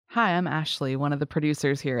Hi, I'm Ashley, one of the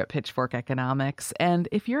producers here at Pitchfork Economics. And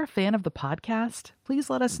if you're a fan of the podcast, please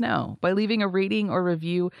let us know by leaving a rating or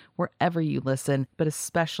review wherever you listen, but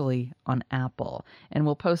especially on Apple. And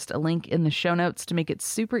we'll post a link in the show notes to make it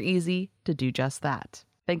super easy to do just that.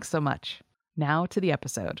 Thanks so much. Now to the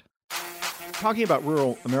episode. Talking about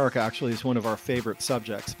rural America actually is one of our favorite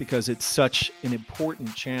subjects because it's such an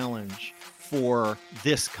important challenge for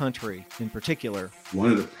this country in particular.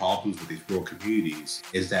 One of the problems with these rural communities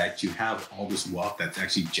is that you have all this wealth that's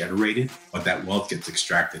actually generated, but that wealth gets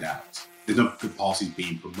extracted out. There's no good policies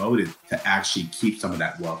being promoted to actually keep some of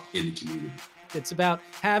that wealth in the community. It's about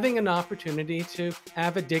having an opportunity to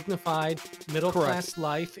have a dignified middle-class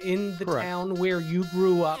life in the town where you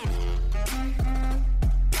grew up.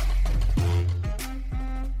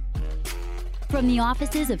 From the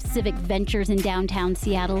offices of Civic Ventures in downtown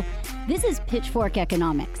Seattle, this is Pitchfork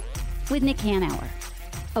Economics with Nick Hanauer.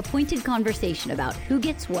 A pointed conversation about who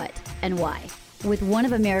gets what and why with one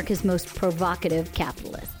of America's most provocative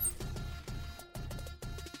capitalists.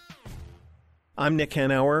 I'm Nick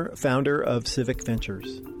Hanauer, founder of Civic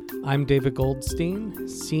Ventures. I'm David Goldstein,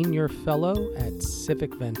 Senior Fellow at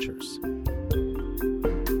Civic Ventures.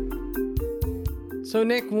 So,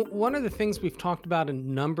 Nick, one of the things we've talked about a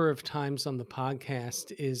number of times on the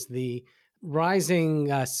podcast is the rising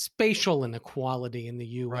spatial inequality in the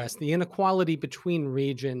U.S., the inequality between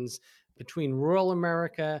regions, between rural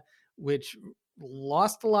America, which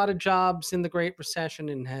lost a lot of jobs in the Great Recession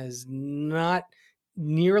and has not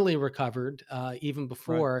nearly recovered even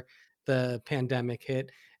before the pandemic hit,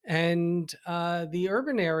 and the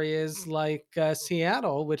urban areas like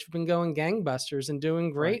Seattle, which have been going gangbusters and doing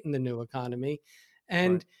great in the new economy.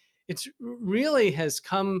 And it's really has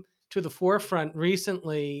come to the forefront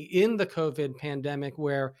recently in the COVID pandemic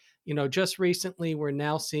where, just recently we're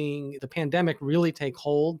now seeing the pandemic really take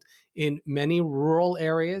hold in many rural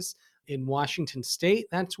areas. In Washington state,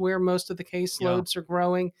 that's where most of the caseloads are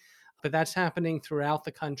growing, but that's happening throughout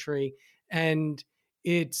the country. And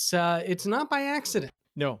it's not by accident.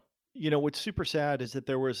 No. What's super sad is that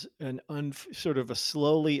there was sort of a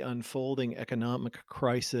slowly unfolding economic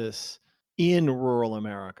crisis in rural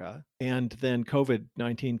America. And then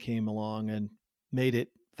COVID-19 came along and made it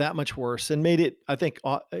that much worse and made it, I think,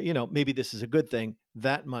 maybe this is a good thing,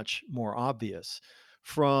 that much more obvious.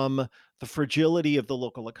 From the fragility of the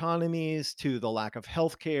local economies to the lack of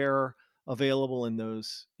healthcare available in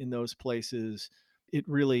those places, it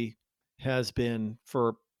really has been,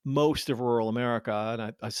 for most of rural America,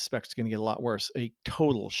 and I suspect it's going to get a lot worse, a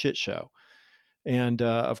total shit show. And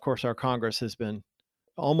of course, our Congress has been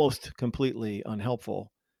almost completely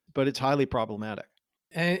unhelpful, but it's highly problematic.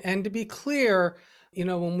 And to be clear,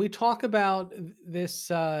 when we talk about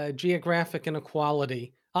this geographic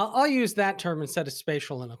inequality, I'll use that term instead of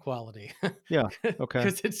spatial inequality. Yeah, okay.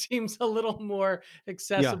 Because it seems a little more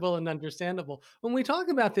accessible and understandable. When we talk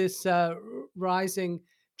about this rising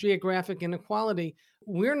geographic inequality,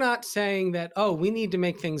 we're not saying that, we need to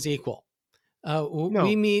make things equal. No.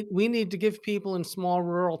 We need to give people in small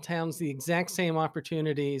rural towns the exact same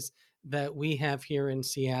opportunities that we have here in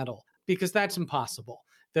Seattle, because that's impossible.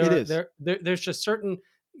 There's just certain,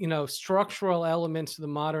 structural elements to the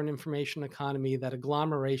modern information economy, that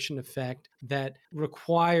agglomeration effect that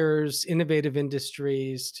requires innovative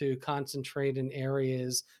industries to concentrate in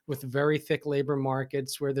areas with very thick labor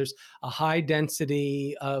markets where there's a high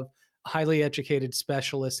density of highly educated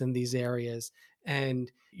specialists in these areas.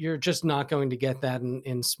 And you're just not going to get that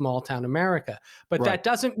in small town America. But that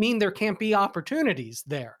doesn't mean there can't be opportunities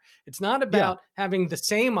there. It's not about having the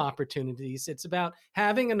same opportunities. It's about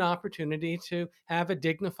having an opportunity to have a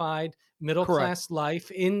dignified middle-class life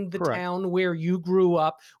in the town where you grew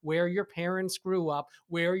up, where your parents grew up,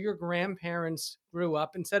 where your grandparents grew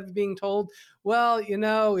up, instead of being told, well,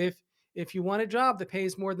 if you want a job that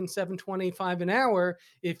pays more than $7.25 an hour,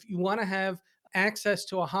 if you want to have access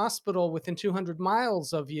to a hospital within 200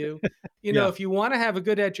 miles of you, if you want to have a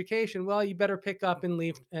good education, well, you better pick up and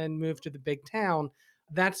leave and move to the big town.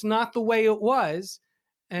 That's not the way it was.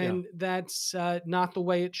 And that's not the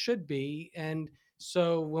way it should be. And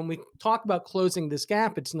so when we talk about closing this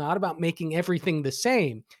gap, it's not about making everything the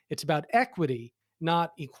same. It's about equity,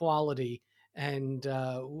 not equality. And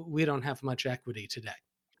we don't have much equity today.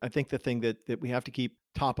 I think the thing that we have to keep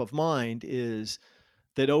top of mind is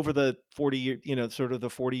that over the 40-year, sort of the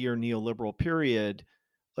 40-year neoliberal period,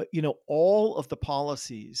 all of the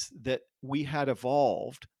policies that we had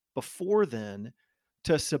evolved before then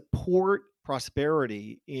to support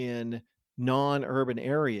prosperity in non-urban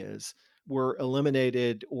areas were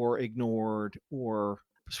eliminated or ignored or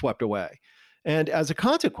swept away. And as a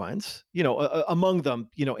consequence, among them,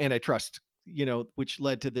 antitrust, which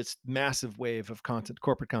led to this massive wave of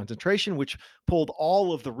corporate concentration, which pulled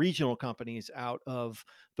all of the regional companies out of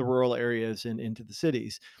the rural areas and into the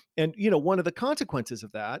cities. And, one of the consequences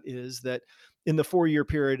of that is that in the 4-year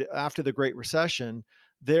period after the Great Recession,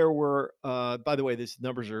 there were, by the way, these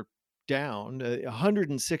numbers are down,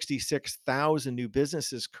 166,000 new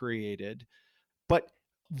businesses created, but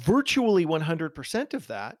virtually 100% of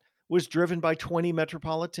that was driven by 20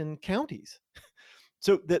 metropolitan counties.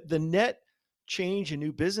 So the net change in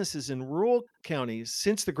new businesses in rural counties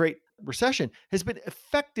since the Great Recession has been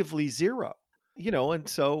effectively zero. And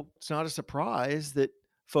so it's not a surprise that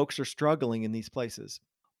folks are struggling in these places.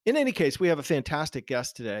 In any case, we have a fantastic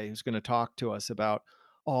guest today who's going to talk to us about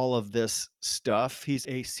all of this stuff. He's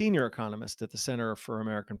a senior economist at the Center for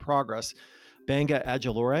American Progress, Gbenga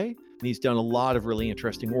Ajilore, and he's done a lot of really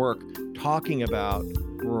interesting work talking about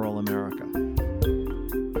rural America.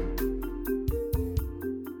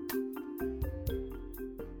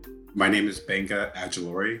 My name is Gbenga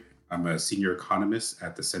Ajilore. I'm a senior economist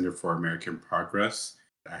at the Center for American Progress.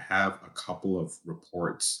 I have a couple of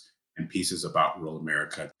reports and pieces about rural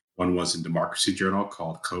America. One was in Democracy Journal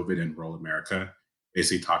called COVID and Rural America.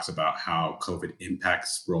 Basically talks about how COVID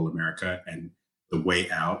impacts rural America and the way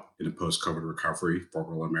out in a post-COVID recovery for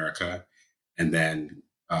rural America. And then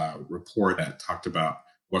a report that talked about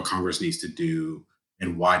what Congress needs to do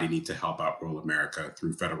and why they need to help out rural America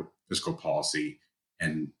through federal fiscal policy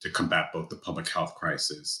and to combat both the public health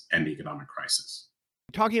crisis and the economic crisis.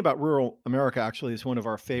 Talking about rural America actually is one of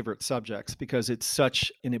our favorite subjects because it's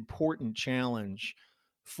such an important challenge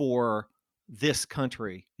for this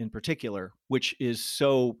country in particular, which is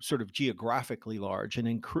so sort of geographically large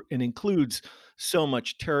and includes so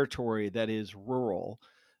much territory that is rural.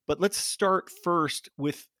 But let's start first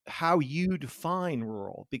with how you define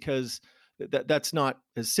rural, because that's not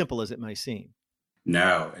as simple as it may seem.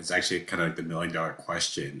 No, it's actually kind of like the $1 million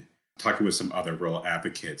question. Talking with some other rural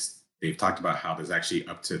advocates, they've talked about how there's actually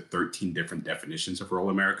up to 13 different definitions of rural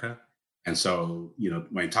America. And so,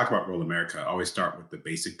 when you talk about rural America, I always start with the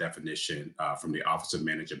basic definition from the Office of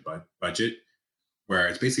Management Budget, where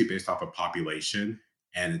it's basically based off of population.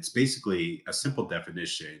 And it's basically a simple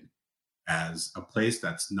definition as a place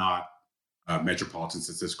that's not a metropolitan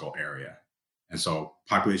statistical area. And so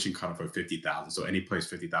population cut off of 50,000. So any place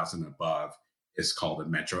 50,000 and above is called a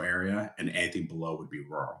metro area, and anything below would be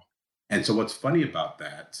rural. And so what's funny about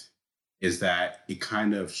that is that it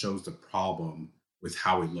kind of shows the problem with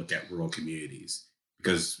how we look at rural communities,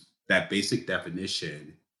 because that basic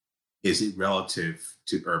definition is relative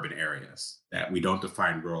to urban areas, that we don't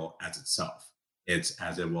define rural as itself. It's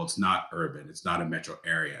as in, well, it's not urban, it's not a metro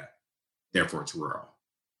area, therefore it's rural.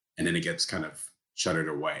 And then it gets kind of shuttered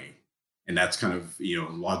away. And that's kind of, a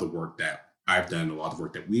lot of the work that I've done, a lot of the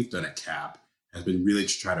work that we've done at CAP has been really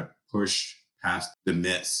to try to push past the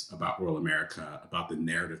myths about rural America, about the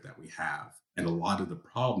narrative that we have. And a lot of the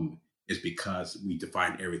problem is because we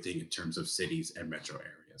define everything in terms of cities and metro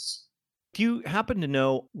areas. Do you happen to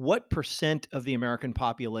know what percent of the American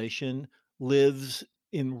population lives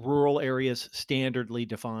in rural areas standardly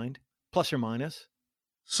defined, plus or minus?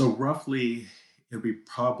 So roughly, it'll be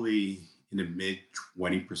probably in the mid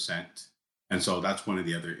 20%. And so that's one of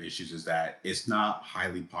the other issues, is that it's not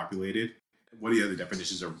highly populated. One of the other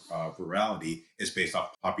definitions of rurality is based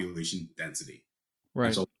off population density. Right.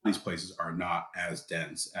 And so these places are not as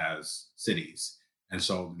dense as cities. And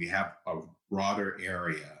so we have a broader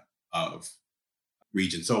area of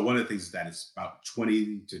region. So one of the things is that it's about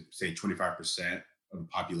 20 to say 25% of the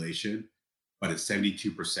population, but it's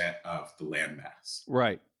 72% of the land mass.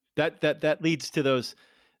 Right. That leads to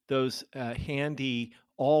those handy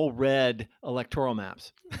all red electoral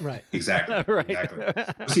maps. Right. Exactly. Right.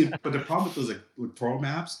 Exactly. See, but the problem with those electoral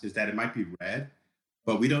maps is that it might be red,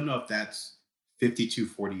 but we don't know if that's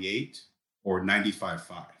 52-48 or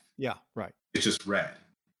 95-5. Yeah, right. It's just red.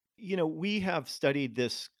 We have studied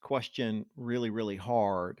this question really, really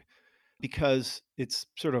hard because it's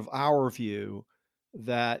sort of our view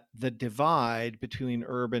that the divide between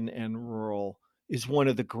urban and rural is one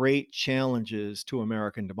of the great challenges to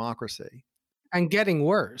American democracy. And getting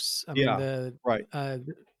worse. I mean, right.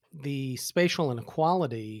 The spatial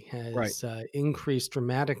inequality has increased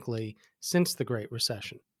dramatically since the Great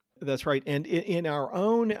Recession. That's right. And in our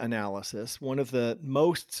own analysis, one of the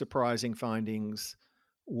most surprising findings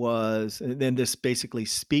was, and then this basically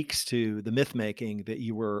speaks to the myth making that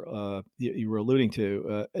you were alluding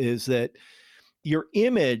to, is that your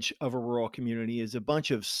image of a rural community is a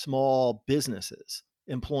bunch of small businesses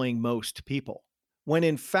employing most people. When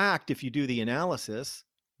in fact, if you do the analysis,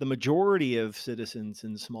 the majority of citizens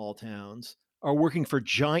in small towns are working for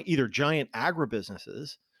either giant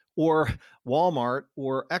agribusinesses or Walmart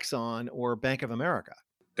or Exxon or Bank of America,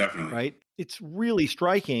 Definitely. right? It's really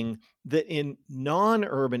striking that in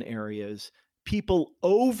non-urban areas, people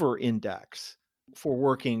over-index for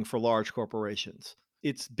working for large corporations.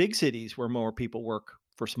 It's big cities where more people work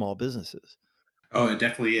for small businesses. Oh, it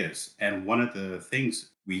definitely is. And one of the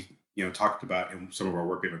things we, talked about in some of our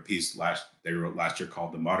work paper piece they wrote last year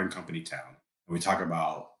called The Modern Company Town. And we talk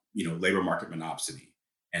about, labor market monopsony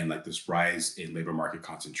and like this rise in labor market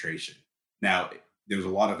concentration. Now, there's a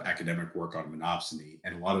lot of academic work on monopsony,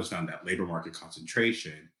 and a lot of us found that labor market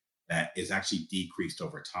concentration that is actually decreased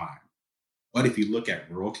over time. But if you look at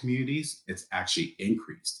rural communities, it's actually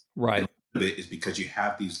increased. And Right. a lot of it is because you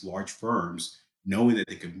have these large firms knowing that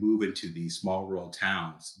they can move into these small rural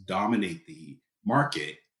towns, dominate the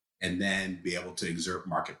market, and then be able to exert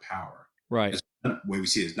market power. Right. And so the way we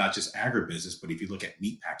see it is not just agribusiness, but if you look at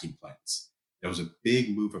meatpacking plants, there was a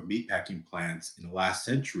big move of meatpacking plants in the last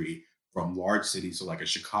century from large cities, so like a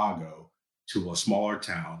Chicago, to a smaller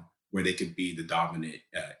town where they could be the dominant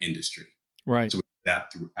industry. Right. So we see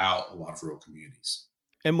that throughout a lot of rural communities.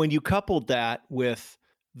 And when you coupled that with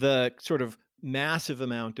the sort of massive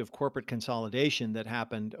amount of corporate consolidation that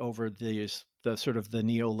happened over the sort of the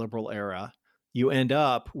neoliberal era, you end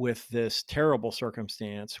up with this terrible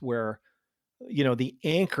circumstance where, the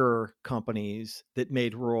anchor companies that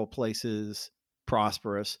made rural places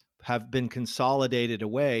prosperous have been consolidated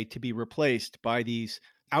away to be replaced by these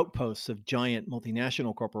outposts of giant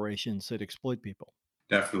multinational corporations that exploit people.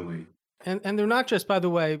 Definitely. And they're not just, by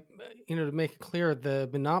the way, to make it clear, the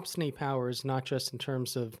monopsony power is not just in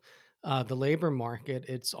terms of the labor market.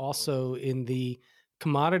 It's also in the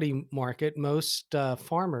commodity market. Most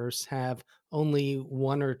farmers have only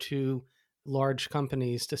one or two large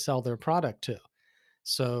companies to sell their product to.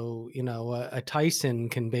 So, a Tyson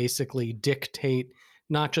can basically dictate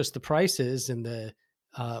not just the prices in the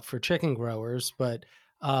for chicken growers, but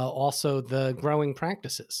also the growing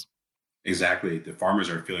practices. Exactly. The farmers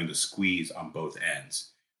are feeling the squeeze on both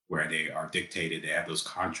ends, where they are dictated. They have those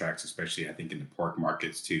contracts, especially I think in the pork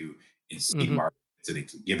markets too, in seed Hmm. markets. So they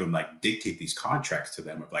give them like dictate these contracts to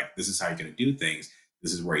them of like, this is how you're going to do things.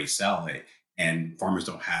 This is where you sell it. And farmers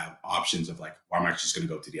don't have options of like, well, I'm actually just going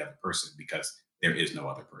to go to the other person because there is no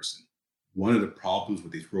other person. One of the problems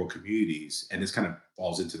with these rural communities, and this kind of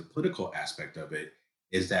falls into the political aspect of it,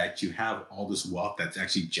 is that you have all this wealth that's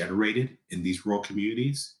actually generated in these rural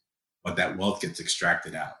communities, but that wealth gets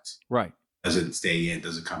extracted out, Right. doesn't stay in,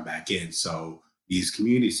 doesn't come back in. So these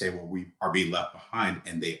communities say, well, we are being left behind,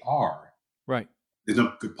 and they are. Right. There's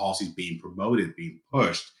no good policies being promoted, being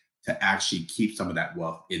pushed to actually keep some of that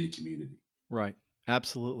wealth in the community. Right.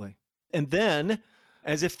 Absolutely. And then,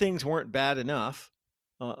 as if things weren't bad enough,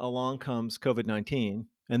 along comes COVID-19.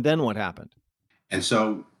 And then what happened? And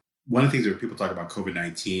so one of the things that people talk about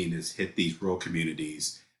COVID-19 is hit these rural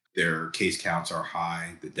communities. Their case counts are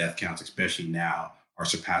high. The death counts, especially now, are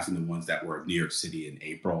surpassing the ones that were in New York City in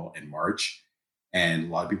April and March. And a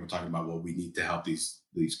lot of people are talking about, well, we need to help these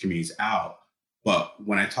communities out. But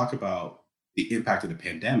when I talk about the impact of the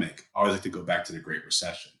pandemic, I always like to go back to the Great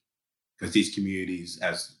Recession, because these communities,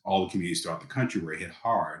 as all the communities throughout the country, were hit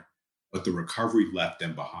hard, but the recovery left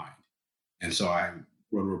them behind. And so I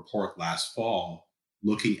wrote a report last fall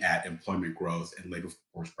looking at employment growth and labor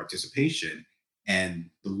force participation. And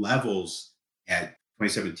the levels at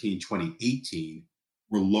 2017, 2018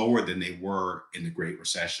 were lower than they were in the Great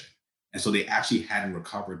Recession. And so they actually hadn't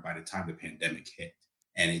recovered by the time the pandemic hit.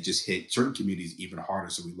 And it just hit certain communities even harder.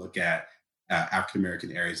 So we look at African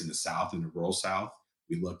American areas in the South and the rural South.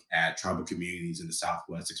 We look at tribal communities in the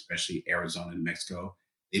Southwest, especially Arizona and Mexico.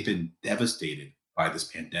 They've been devastated by this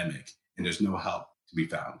pandemic, and there's no help to be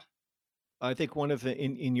found. I think one of the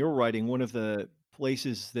in your writing, one of the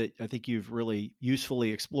places that I think you've really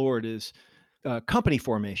usefully explored is company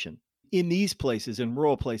formation in these places, in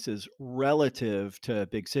rural places, relative to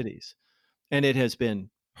big cities, and it has been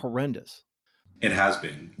horrendous. It has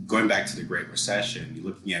been. Going back to the Great Recession, you're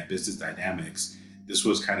looking at business dynamics. This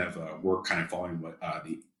was kind of work kind of following what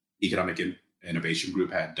the Economic Innovation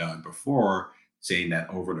Group had done before, saying that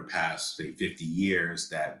over the past, say, 50 years,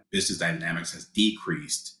 that business dynamics has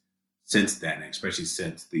decreased since then, especially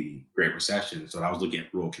since the Great Recession. So I was looking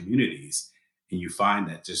at rural communities, and you find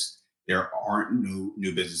that just there aren't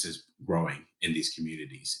new businesses growing in these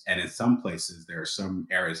communities. And in some places, there are some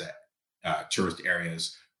areas that tourist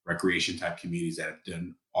areas, recreation type communities that have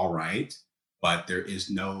done all right, but there is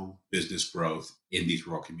no business growth in these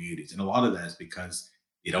rural communities. And a lot of that is because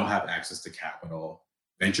they don't have access to capital.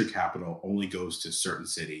 Venture capital only goes to certain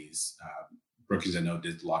cities. Brookings, I know,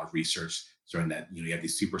 did a lot of research showing that you have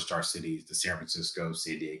these superstar cities, the San Francisco,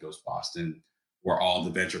 San Diego's, Boston, where all the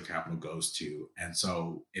venture capital goes to. And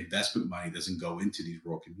so investment money doesn't go into these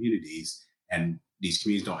rural communities, and these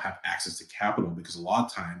communities don't have access to capital because a lot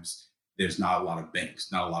of times there's not a lot of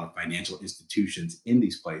banks, not a lot of financial institutions in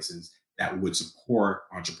these places that would support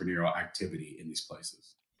entrepreneurial activity in these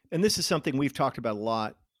places. And this is something we've talked about a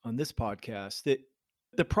lot on this podcast, that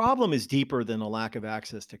the problem is deeper than a lack of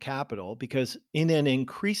access to capital, because in an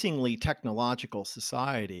increasingly technological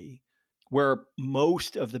society where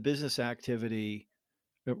most of the business activity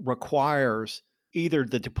requires either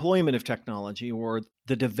the deployment of technology or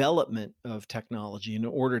the development of technology in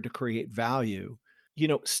order to create value,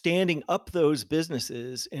 standing up those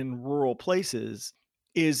businesses in rural places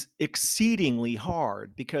is exceedingly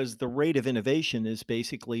hard because the rate of innovation is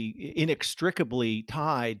basically inextricably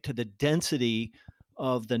tied to the density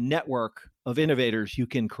of the network of innovators you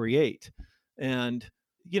can create. And,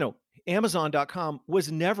 Amazon.com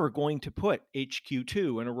was never going to put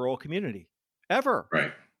HQ2 in a rural community, ever,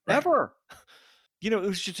 right. ever. It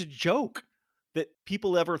was just a joke that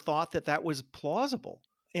people ever thought that was plausible.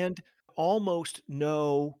 And almost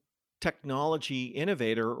no technology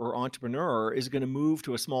innovator or entrepreneur is going to move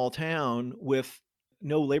to a small town with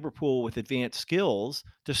no labor pool with advanced skills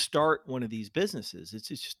to start one of these businesses. It's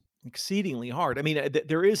just exceedingly hard. I mean,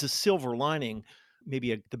 there is a silver lining,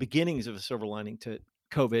 maybe the beginnings of a silver lining to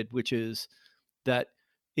COVID, which is that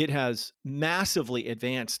it has massively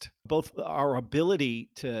advanced both our ability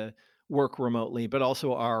to work remotely, but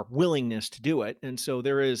also our willingness to do it. And so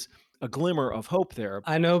there is a glimmer of hope there.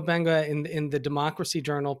 I know, Gbenga, in the Democracy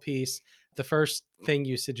Journal piece, the first thing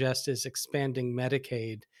you suggest is expanding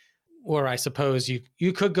Medicaid. Or I suppose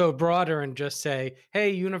you could go broader and just say, hey,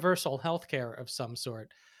 universal health care of some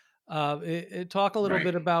sort. Talk a little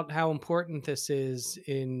bit about how important this is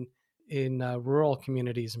in rural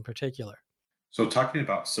communities in particular. So talking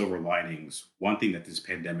about silver linings, one thing that this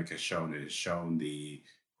pandemic has shown the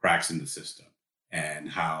cracks in the system and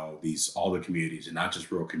how all the communities, and not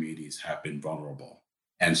just rural communities, have been vulnerable.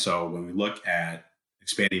 And so when we look at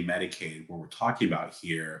expanding Medicaid, what we're talking about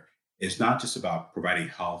here is not just about providing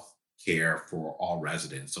health care for all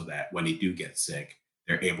residents so that when they do get sick,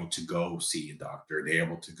 they're able to go see a doctor, they're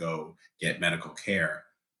able to go get medical care.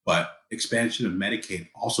 But expansion of Medicaid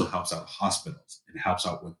also helps out hospitals and helps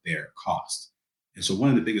out with their cost. And so one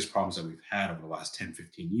of the biggest problems that we've had over the last 10,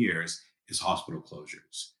 15 years is hospital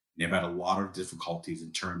closures. They've had a lot of difficulties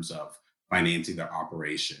in terms of financing their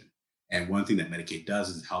operation. And one thing that Medicaid does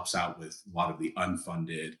is it helps out with a lot of the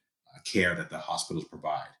unfunded care that the hospitals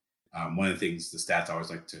provide. One of the things, the stats I always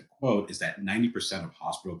like to quote, is that 90% of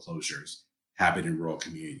hospital closures happen in rural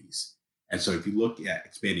communities. And so if you look at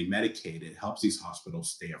expanding Medicaid, it helps these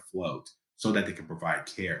hospitals stay afloat so that they can provide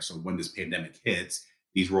care. So when this pandemic hits,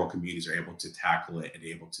 these rural communities are able to tackle it and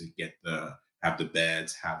able to have the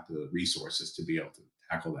beds, have the resources to be able to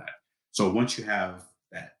tackle that. So once you have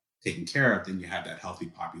that taken care of, then you have that healthy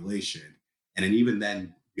population. And then even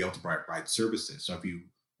then be able to provide services. So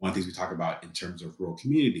one of the things we talk about in terms of rural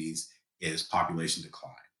communities is population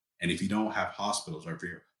decline. And if you don't have hospitals, or if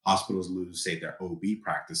your hospitals lose, say, their OB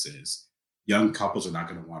practices, young couples are not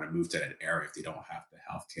going to want to move to that area if they don't have the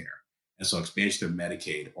health care. And so expansion of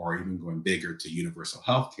Medicaid, or even going bigger to universal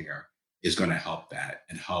health care, is going to help that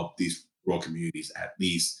and help these rural communities at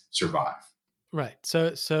least survive. Right.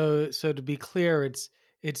 So to be clear,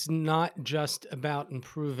 it's not just about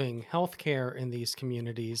improving healthcare in these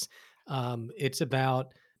communities. It's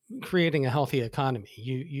about creating a healthy economy.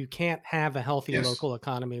 You can't have a healthy local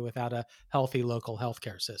economy without a healthy local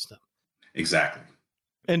healthcare system. Exactly.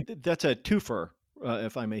 And that's a twofer,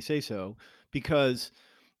 if I may say so, because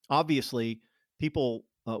obviously people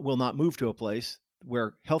will not move to a place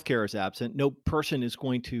where healthcare is absent. No person is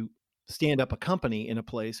going to stand up a company in a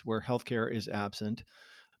place where healthcare is absent.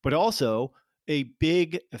 But also, a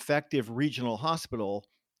big, effective regional hospital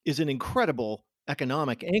is an incredible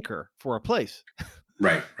economic anchor for a place.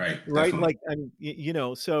 Right. Right. Like,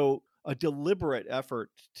 so a deliberate effort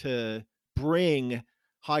to bring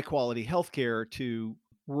high quality healthcare to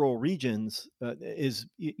rural regions is,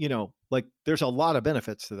 there's a lot of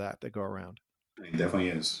benefits to that go around. It definitely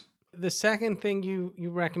is. The second thing you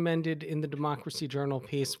recommended in the Democracy Journal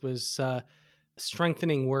piece was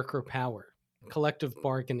strengthening worker power, collective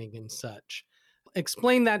bargaining and such.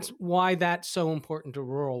 Explain why that's so important to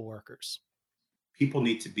rural workers. People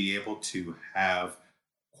need to be able to have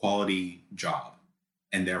quality job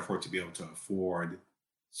and therefore to be able to afford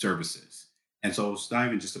services. And so it's not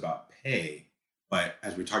even just about pay, but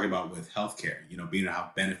as we're talking about with healthcare, being able to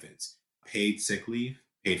have benefits, paid sick leave,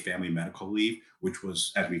 paid family medical leave, which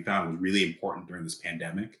was, as we found, was really important during this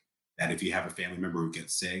pandemic, that if you have a family member who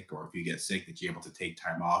gets sick, or if you get sick, that you're able to take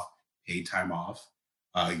time off, paid time off.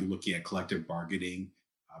 You're looking at collective bargaining,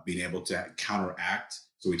 being able to counteract.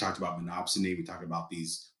 So we talked about monopsony. We talked about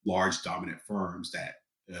these large dominant firms that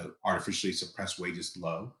artificially suppress wages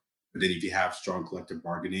low. But then if you have strong collective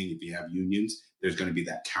bargaining, if you have unions, there's going to be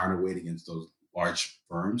that counterweight against those large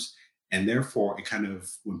firms. And therefore, it kind of,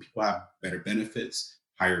 when people have better benefits,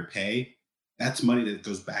 higher pay, that's money that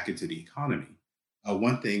goes back into the economy.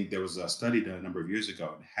 One thing, there was a study done a number of years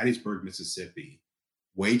ago in Hattiesburg, Mississippi,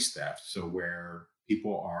 wage theft. So where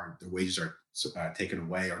their wages are taken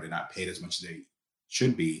away or they're not paid as much as they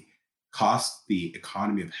should be, cost the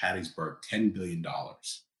economy of Hattiesburg $10 billion.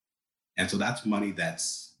 And so that's money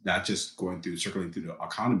that's not just circling through the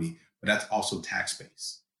economy, but that's also tax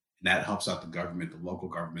base. And that helps out the government, the local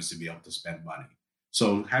governments to be able to spend money.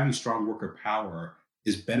 So having strong worker power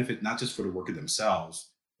is benefit not just for the worker themselves,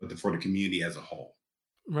 but for the community as a whole.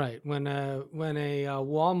 Right. When a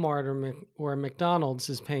Walmart or a McDonald's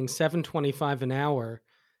is paying $7.25 an hour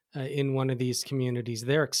in one of these communities,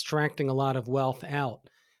 they're extracting a lot of wealth out.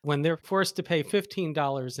 When they're forced to pay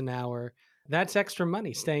 $15 an hour, that's extra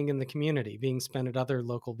money staying in the community, being spent at other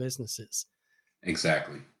local businesses.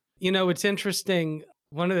 Exactly. It's interesting.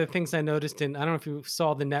 One of the things I noticed I don't know if you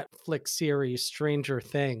saw the Netflix series Stranger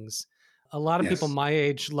Things. A lot of people my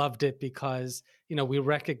age loved it because, we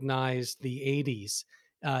recognized the 80s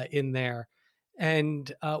in there.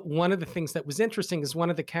 And one of the things that was interesting is one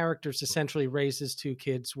of the characters essentially raises two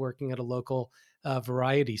kids working at a local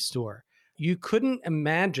variety store. You couldn't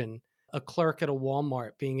imagine a clerk at a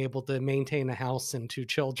Walmart being able to maintain a house and two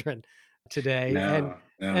children today. No,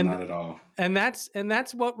 and not at all. And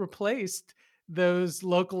that's what replaced those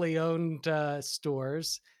locally owned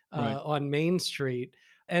stores Right. on Main Street.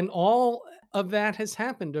 And all of that has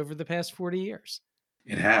happened over the past 40 years.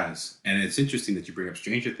 It has. And it's interesting that you bring up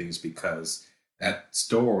Stranger Things because that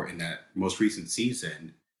store in that most recent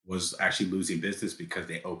season was actually losing business because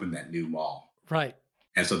they opened that new mall. Right.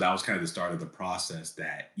 And so that was kind of the start of the process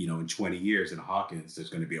that, in 20 years in Hawkins, there's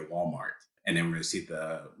going to be a Walmart. And then we're going to see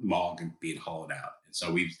the mall being hauled out. And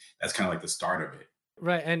so that's kind of like the start of it.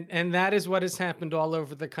 Right. And that is what has happened all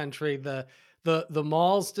over the country. The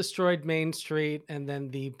malls destroyed Main Street, and then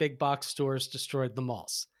the big box stores destroyed the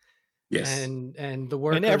malls. Yes. And the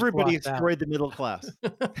workers and everybody walked out. destroyed the middle class.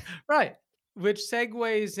 Right. Which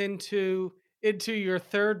segues into your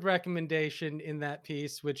third recommendation in that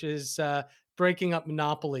piece, which is breaking up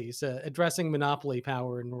monopolies, addressing monopoly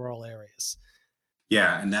power in rural areas.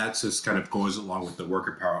 Yeah, and that just kind of goes along with the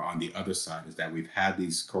worker power on the other side, is that we've had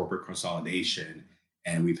these corporate consolidation,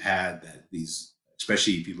 and we've had these,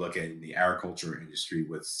 especially if you look at the agriculture industry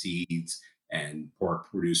with seeds and pork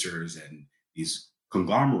producers, and these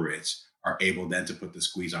conglomerates are able then to put the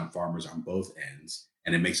squeeze on farmers on both ends,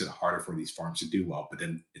 and it makes it harder for these farms to do well. But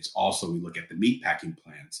then it's also, we look at the meat packing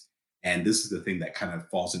plants, and this is the thing that kind of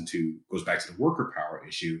goes back to the worker power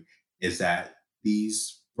issue, is that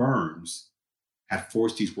these firms had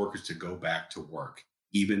forced these workers to go back to work,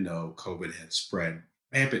 even though COVID had spread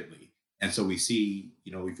rampantly. And so we see,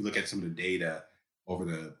 if you look at some of the data over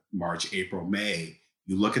the March, April, May,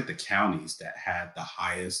 you look at the counties that had the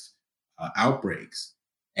highest outbreaks,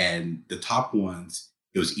 and the top ones,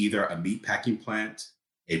 it was either a meat packing plant,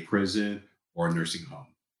 a prison, or a nursing home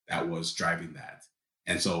that was driving that.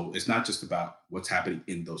 And so it's not just about what's happening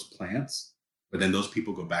in those plants, but then those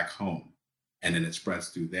people go back home, and then it spreads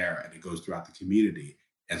through there and it goes throughout the community.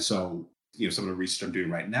 And so, some of the research I'm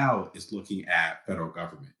doing right now is looking at federal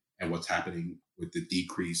government and what's happening with the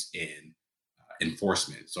decrease in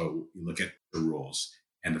enforcement. So you look at the rules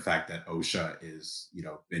and the fact that OSHA is,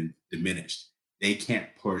 been diminished. They can't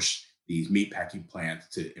push these meatpacking plants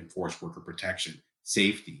to enforce worker protection,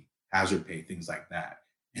 safety, hazard pay, things like that.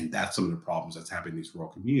 And that's some of the problems that's happening in these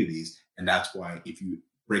rural communities. And that's why if you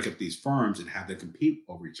break up these firms and have them compete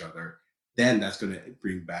over each other, then that's going to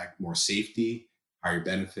bring back more safety, higher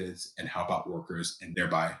benefits, and help out workers, and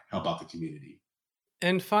thereby help out the community.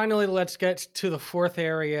 And finally, let's get to the fourth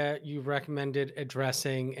area you recommended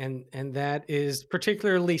addressing, and that is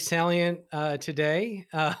particularly salient today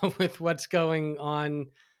with what's going on.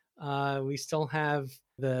 We still have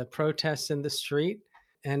the protests in the street,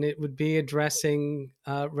 and it would be addressing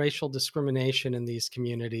racial discrimination in these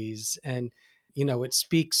communities. And, it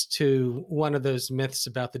speaks to one of those myths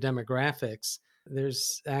about the demographics.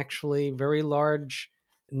 There's actually very large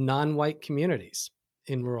non-white communities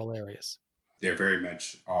in rural areas. There very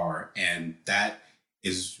much are. And that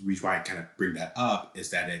is the reason why I kind of bring that up, is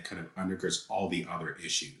that it kind of undergirds all the other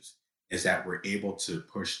issues, is that we're able to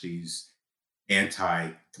push these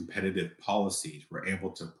anti-competitive policies. We're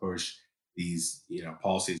able to push these,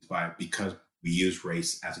 policies because we use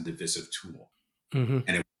race as a divisive tool. Mm-hmm.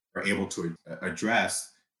 And if are able to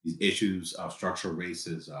address these issues of structural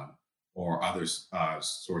racism or other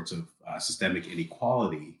sorts of systemic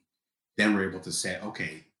inequality, then we're able to say,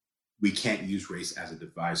 okay, we can't use race as a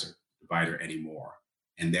divider anymore.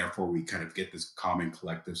 And therefore, we kind of get this common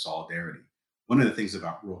collective solidarity. One of the things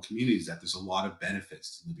about rural communities is that there's a lot of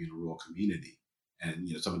benefits to living in a rural community. And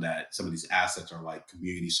some of these assets are like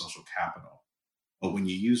community social capital. But when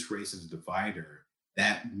you use race as a divider,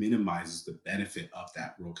 that minimizes the benefit of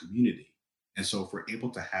that rural community. And so if we're able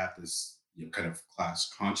to have this kind of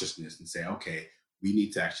class consciousness and say, okay, we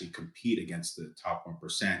need to actually compete against the top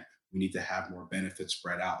 1%. We need to have more benefits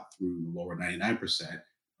spread out through the lower 99%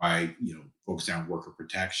 by focusing on worker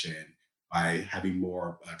protection, by having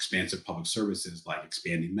more expansive public services like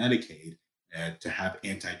expanding Medicaid, to have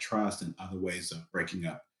antitrust and other ways of breaking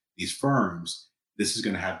up these firms. This is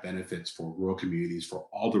going to have benefits for rural communities, for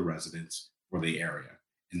all the residents, for the area.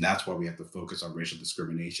 And that's why we have to focus on racial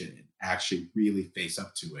discrimination and actually really face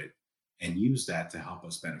up to it and use that to help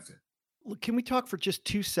us benefit. Can we talk for just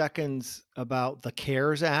 2 seconds about the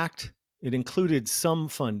CARES Act? It included some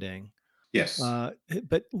funding. Yes.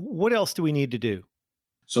 But what else do we need to do?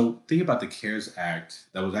 So think about the CARES Act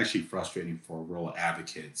that was actually frustrating for rural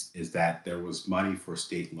advocates is that there was money for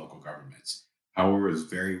state and local governments. However, it was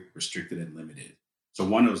very restricted and limited. So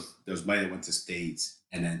one was there's money that went to states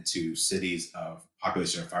and then to cities of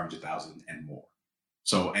population of 500,000 and more.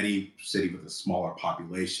 So any city with a smaller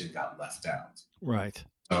population got left out. Right.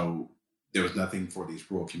 So there was nothing for these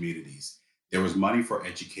rural communities. There was money for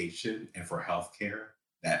education and for healthcare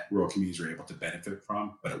that rural communities were able to benefit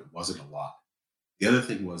from, but it wasn't a lot. The other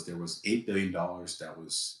thing was there was $8 billion that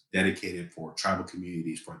was dedicated for tribal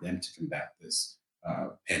communities for them to combat this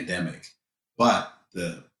pandemic. But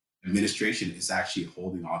the administration is actually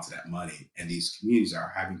holding on to that money, and these communities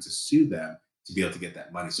are having to sue them to be able to get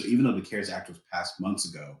that money. So even though the CARES Act was passed months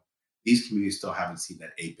ago, these communities still haven't seen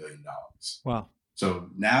that $8 billion. Wow.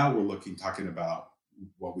 So now we're talking about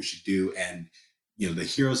what we should do. And, the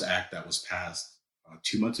HEROES Act that was passed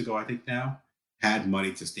 2 months ago, I think now, had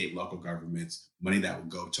money to state and local governments, money that would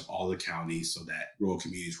go to all the counties so that rural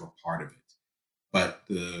communities were part of it. But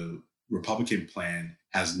the Republican plan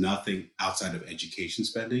has nothing outside of education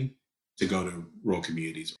spending to go to rural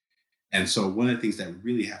communities. And so one of the things that we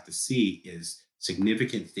really have to see is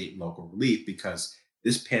significant state and local relief because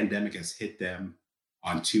this pandemic has hit them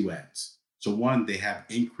on two ends. So one, they have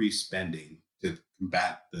increased spending to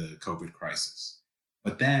combat the COVID crisis.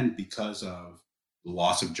 But then because of the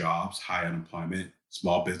loss of jobs, high unemployment,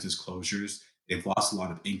 small business closures, they've lost a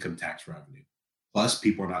lot of income tax revenue. Plus,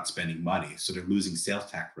 people are not spending money, so they're losing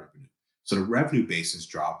sales tax revenue. So the revenue base has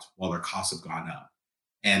dropped while their costs have gone up.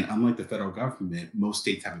 And unlike the federal government, most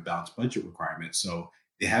states have a balanced budget requirement. So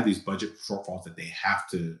they have these budget shortfalls that they have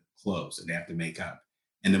to close and they have to make up.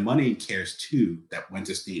 And the money in CARES 2 that went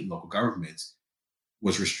to state and local governments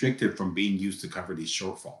was restricted from being used to cover these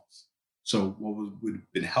shortfalls. So what would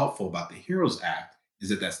have been helpful about the HEROES Act is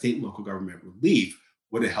that state and local government relief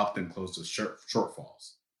would have helped them close those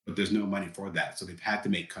shortfalls. But there's no money for that. So they've had to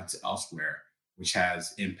make cuts elsewhere, which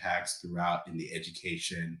has impacts throughout in the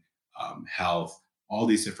education, health, all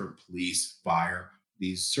these different police, fire.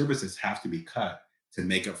 These services have to be cut to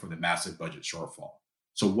make up for the massive budget shortfall.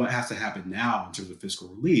 So what has to happen now in terms of fiscal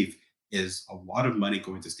relief is a lot of money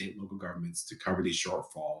going to state and local governments to cover these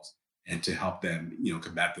shortfalls and to help them,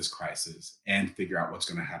 combat this crisis and figure out what's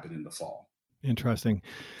going to happen in the fall. Interesting.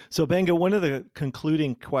 So Benga, one of the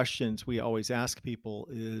concluding questions we always ask people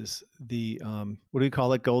is the, what do we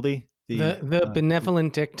call it, Goldie? The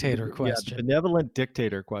benevolent dictator question. The benevolent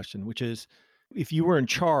dictator question, which is, if you were in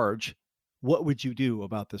charge, what would you do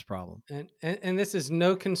about this problem? And this is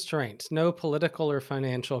no constraints, no political or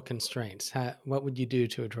financial constraints. What would you do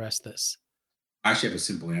to address this? I actually have a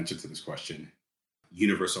simple answer to this question.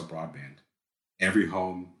 Universal broadband. Every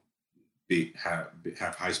home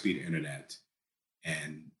have high-speed internet.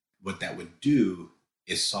 And what that would do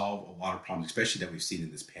is solve a lot of problems, especially that we've seen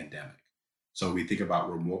in this pandemic. So we think about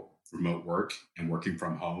remote work and working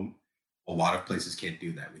from home. A lot of places can't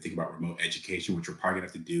do that. We think about remote education, which we're probably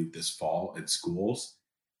gonna have to do this fall at schools.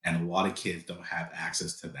 And a lot of kids don't have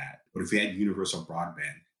access to that. But if we had universal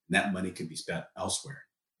broadband, that money could be spent elsewhere.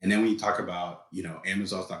 And then when you talk about,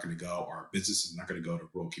 Amazon's not gonna go, or business is not gonna go to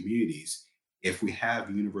rural communities. If we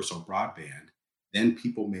have universal broadband, then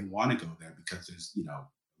people may wanna go there because there's,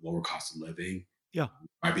 lower cost of living. Yeah.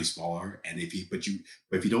 Might be smaller. And if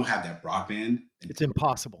you don't have that broadband, it's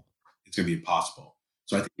impossible. It's gonna be impossible.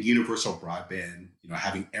 So I think universal broadband,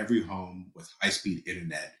 having every home with high-speed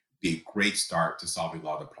internet would be a great start to solving a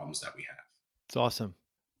lot of the problems that we have. It's awesome.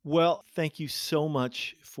 Well, thank you so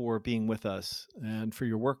much for being with us and for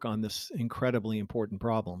your work on this incredibly important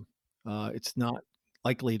problem. It's not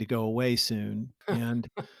likely to go away soon. And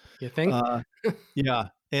You think? uh, yeah,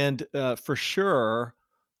 and for sure,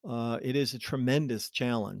 it is a tremendous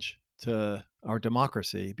challenge to our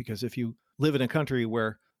democracy because if you live in a country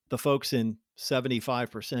where the folks in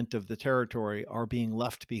 75% of the territory are being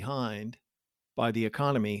left behind by the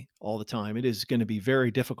economy all the time, it is going to be very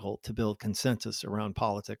difficult to build consensus around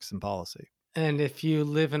politics and policy. And if you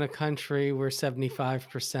live in a country where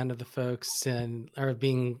 75% of the folks and are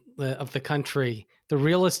being of the country, the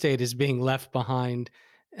real estate is being left behind,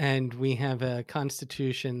 and we have a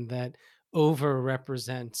constitution that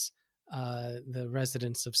overrepresents the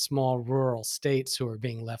residents of small rural states who are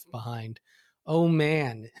being left behind. Oh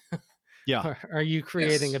man, Yeah. are you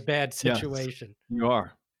creating a Yes. bad Yes, situation? you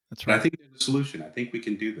are. That's But I right. think there's a solution. I think we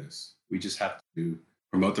can do this. We just have to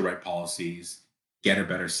promote the right policies, get a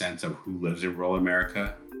better sense of who lives in rural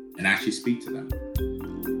America, and actually speak to them.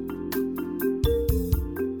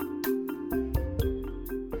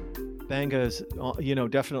 Banga is,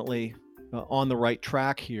 definitely on the right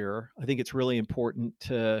track here. I think it's really important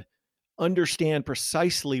to understand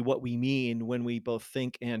precisely what we mean when we both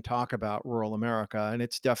think and talk about rural America. And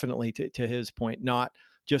it's definitely, to his point, not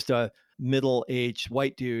just a middle aged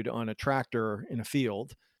white dude on a tractor in a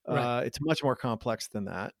field. Right. It's much more complex than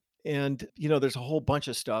that. And, there's a whole bunch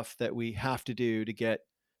of stuff that we have to do to get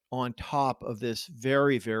on top of this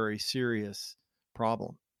very, very serious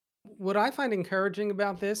problem. What I find encouraging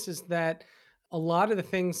about this is that a lot of the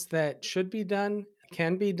things that should be done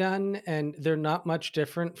can be done, and they're not much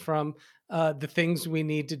different from the things we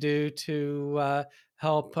need to do to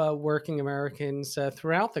help working Americans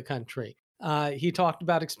throughout the country. He talked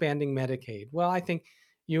about expanding Medicaid. Well, I think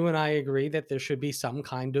you and I agree that there should be some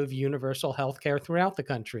kind of universal health care throughout the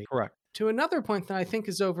country. Correct. To another point that I think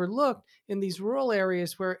is overlooked in these rural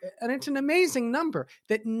areas where, and it's an amazing number,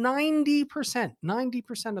 that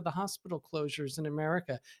 90% of the hospital closures in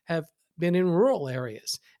America have been in rural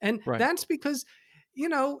areas. And Right. that's because,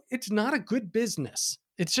 it's not a good business.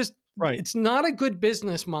 It's just, Right. it's not a good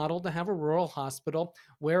business model to have a rural hospital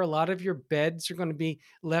where a lot of your beds are going to be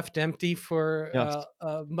left empty for Yes.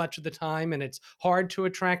 much of the time. And it's hard to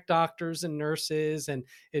attract doctors and nurses. And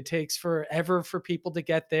it takes forever for people to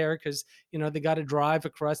get there because they got to drive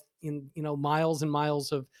across miles and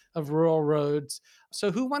miles of rural roads. So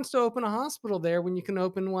who wants to open a hospital there when you can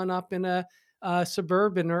open one up in a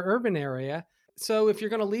suburban or urban area? So if you're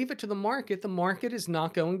going to leave it to the market is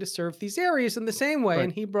not going to serve these areas in the same way. Right.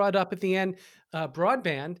 And he brought up at the end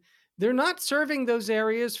broadband. They're not serving those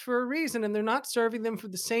areas for a reason, and they're not serving them for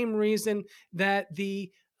the same reason that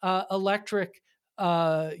the electric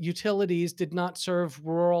utilities did not serve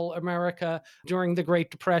rural America during the Great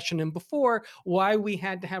Depression and before. Why we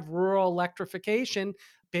had to have rural electrification,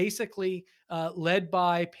 basically led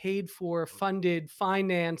by, paid for, funded,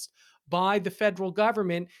 financed by the federal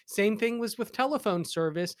government. Same thing was with telephone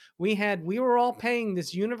service. We were all paying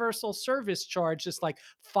this universal service charge, just like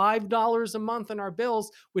 $5 a month on our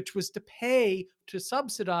bills, which was to pay to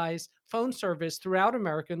subsidize phone service throughout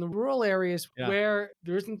America in the rural areas Yeah. where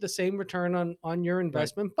there isn't the same return on your Right.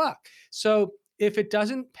 investment buck. So if it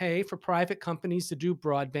doesn't pay for private companies to do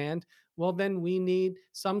broadband, well, then we need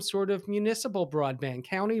some sort of municipal broadband,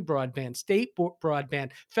 county broadband, state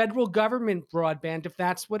broadband, federal government broadband, if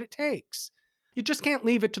that's what it takes. You just can't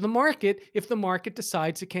leave it to the market if the market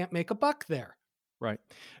decides it can't make a buck there. Right.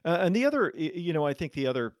 And the other, I think the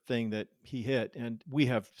other thing that he hit, and we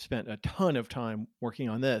have spent a ton of time working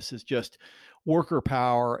on this, is just worker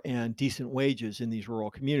power and decent wages in these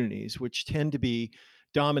rural communities, which tend to be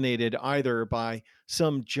dominated either by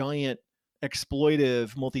some giant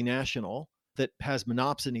exploitive multinational that has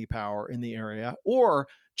monopsony power in the area, or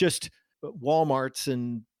just Walmarts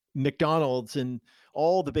and McDonald's and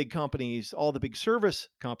all the big companies, all the big service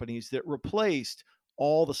companies that replaced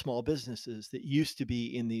all the small businesses that used to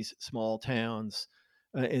be in these small towns,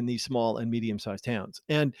 in these small and medium sized towns.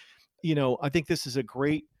 And, I think this is a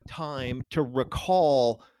great time to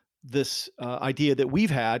recall this idea that we've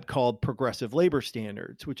had called progressive labor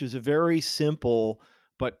standards, which is a very simple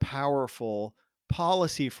but powerful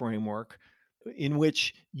policy framework in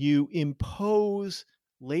which you impose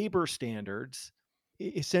labor standards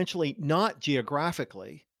essentially not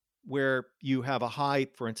geographically, where you have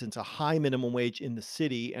for instance, a high minimum wage in the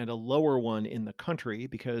city and a lower one in the country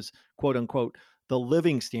because, quote unquote, the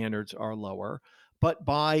living standards are lower, but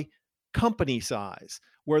by company size,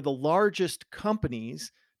 where the largest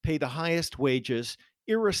companies pay the highest wages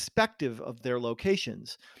irrespective of their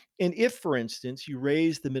locations. And if, for instance, you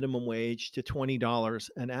raise the minimum wage to $20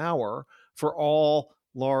 an hour for all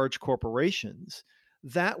large corporations,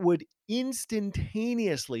 that would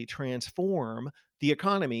instantaneously transform the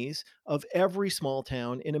economies of every small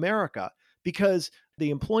town in America, because the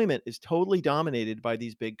employment is totally dominated by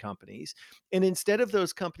these big companies. And instead of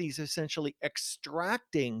those companies essentially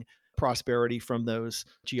extracting prosperity from those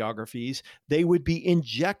geographies, they would be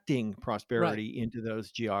injecting prosperity into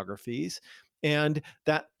those geographies. And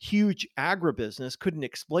that huge agribusiness couldn't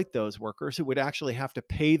exploit those workers. It would actually have to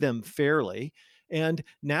pay them fairly. And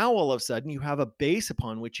now all of a sudden you have a base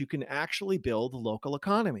upon which you can actually build the local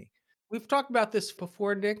economy. We've talked about this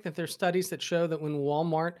before, Nick, that there's studies that show that when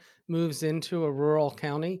Walmart moves into a rural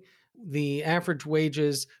county, the average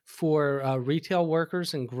wages for retail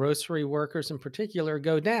workers and grocery workers in particular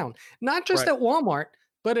go down. Not just at Walmart,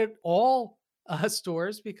 but at all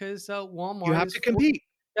stores, because Walmart, you have to compete.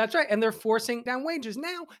 That's right. And they're forcing down wages.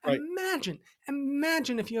 Now, imagine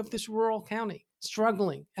if you have this rural county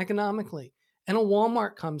struggling economically, and a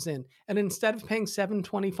Walmart comes in, and instead of paying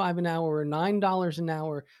 $7.25 an hour or $9 an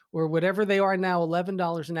hour or whatever they are now,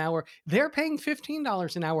 $11 an hour, they're paying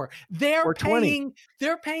 $15 an hour. They're paying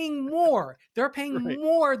more. They're paying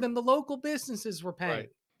more than the local businesses were paying.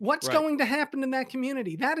 What's going to happen in that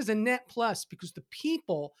community? That is a net plus, because the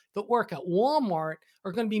people that work at Walmart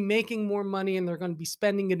are going to be making more money, and they're going to be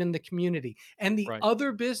spending it in the community. And the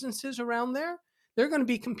other businesses around there, they're going to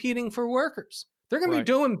be competing for workers. They're going to be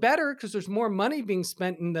doing better because there's more money being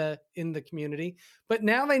spent in the community. But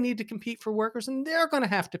now they need to compete for workers, and they're going to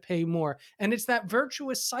have to pay more. And it's that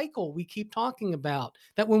virtuous cycle we keep talking about,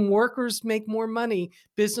 that when workers make more money,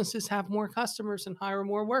 businesses have more customers and hire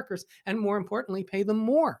more workers, and more importantly, pay them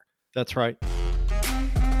more. That's right.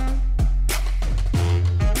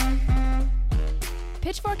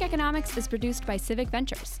 Pitchfork Economics is produced by Civic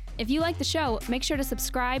Ventures. If you like the show, make sure to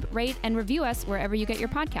subscribe, rate, and review us wherever you get your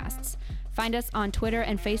podcasts. Find us on Twitter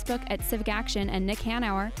and Facebook at Civic Action and Nick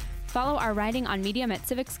Hanauer. Follow our writing on Medium at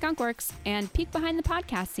Civic Skunkworks, and peek behind the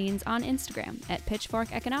podcast scenes on Instagram at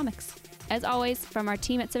Pitchfork Economics. As always, from our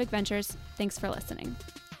team at Civic Ventures, thanks for listening.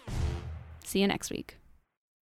 See you next week.